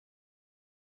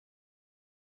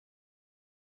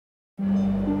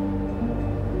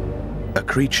A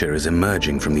creature is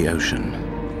emerging from the ocean.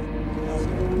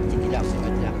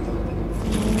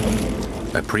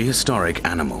 A prehistoric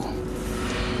animal,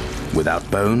 without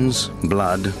bones,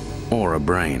 blood, or a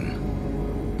brain.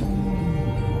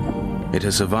 It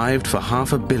has survived for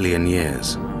 500 million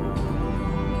years.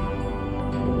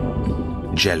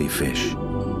 Jellyfish.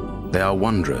 They are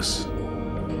wondrous,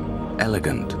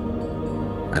 elegant,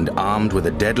 and armed with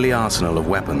a deadly arsenal of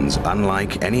weapons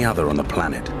unlike any other on the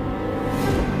planet.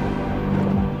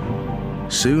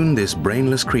 Soon this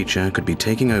brainless creature could be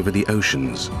taking over the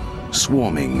oceans,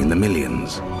 swarming in the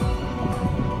millions.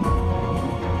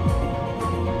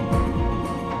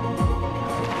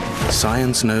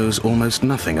 Science knows almost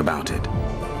nothing about it.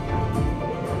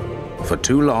 For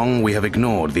too long, we have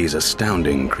ignored these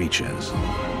astounding creatures.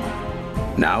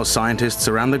 Now scientists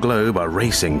around the globe are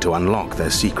racing to unlock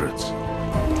their secrets.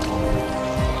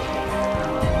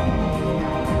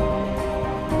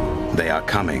 They are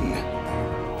coming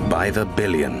by the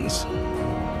billions.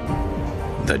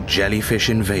 The Jellyfish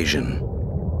Invasion.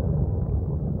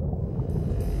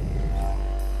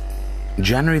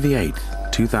 January the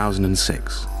 8th,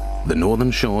 2006. The northern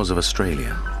shores of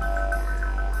Australia.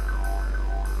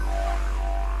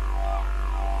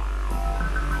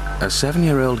 A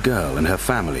 7-year-old girl and her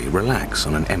family relax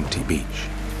on an empty beach.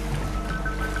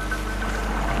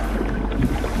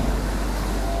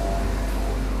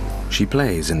 She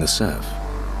plays in the surf.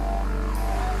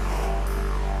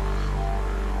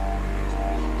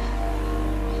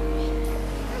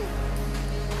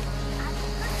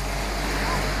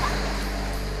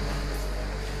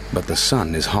 But the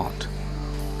sun is hot,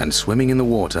 and swimming in the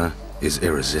water is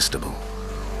irresistible.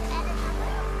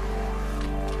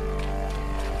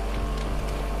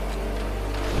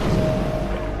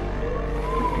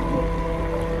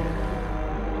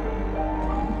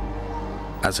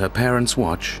 As her parents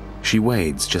watch, she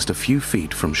wades just a few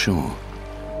feet from shore.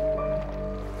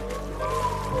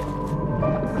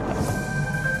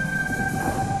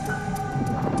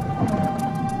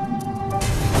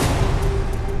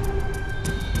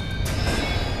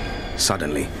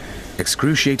 Suddenly,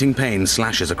 excruciating pain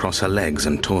slashes across her legs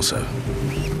and torso.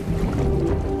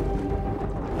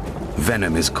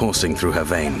 Venom is coursing through her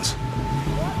veins.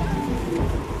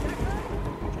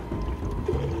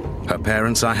 Her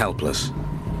parents are helpless.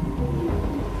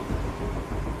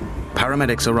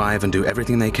 Paramedics arrive and do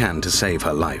everything they can to save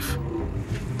her life.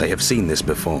 They have seen this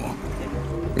before.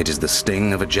 It is the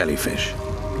sting of a jellyfish.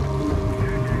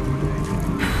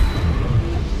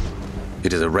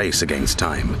 It is a race against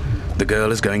time. The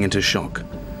girl is going into shock.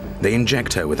 They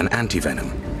inject her with an antivenom.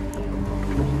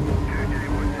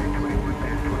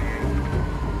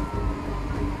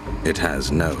 It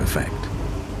has no effect.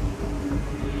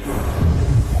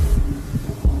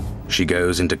 She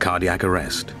goes into cardiac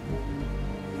arrest.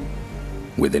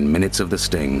 Within minutes of the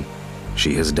sting,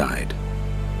 she has died.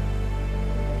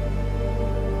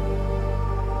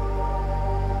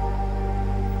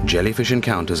 Jellyfish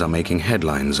encounters are making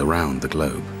headlines around the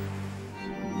globe.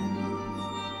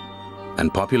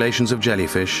 And populations of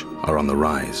jellyfish are on the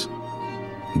rise.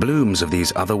 Blooms of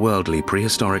these otherworldly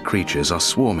prehistoric creatures are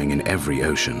swarming in every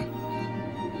ocean.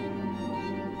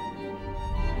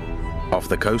 Off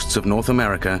the coasts of North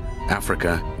America,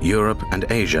 Africa, Europe, and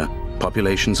Asia,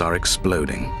 populations are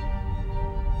exploding.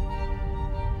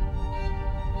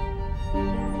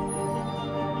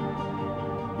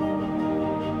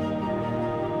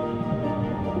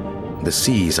 The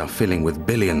seas are filling with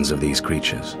billions of these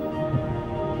creatures.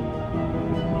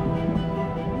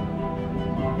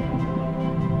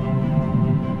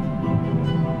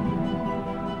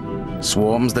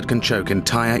 Swarms that can choke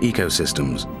entire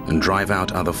ecosystems and drive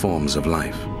out other forms of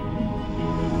life.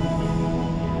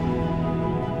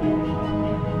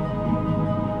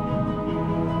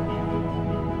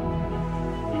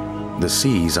 The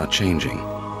seas are changing,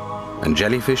 and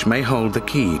jellyfish may hold the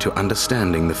key to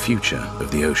understanding the future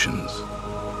of the oceans.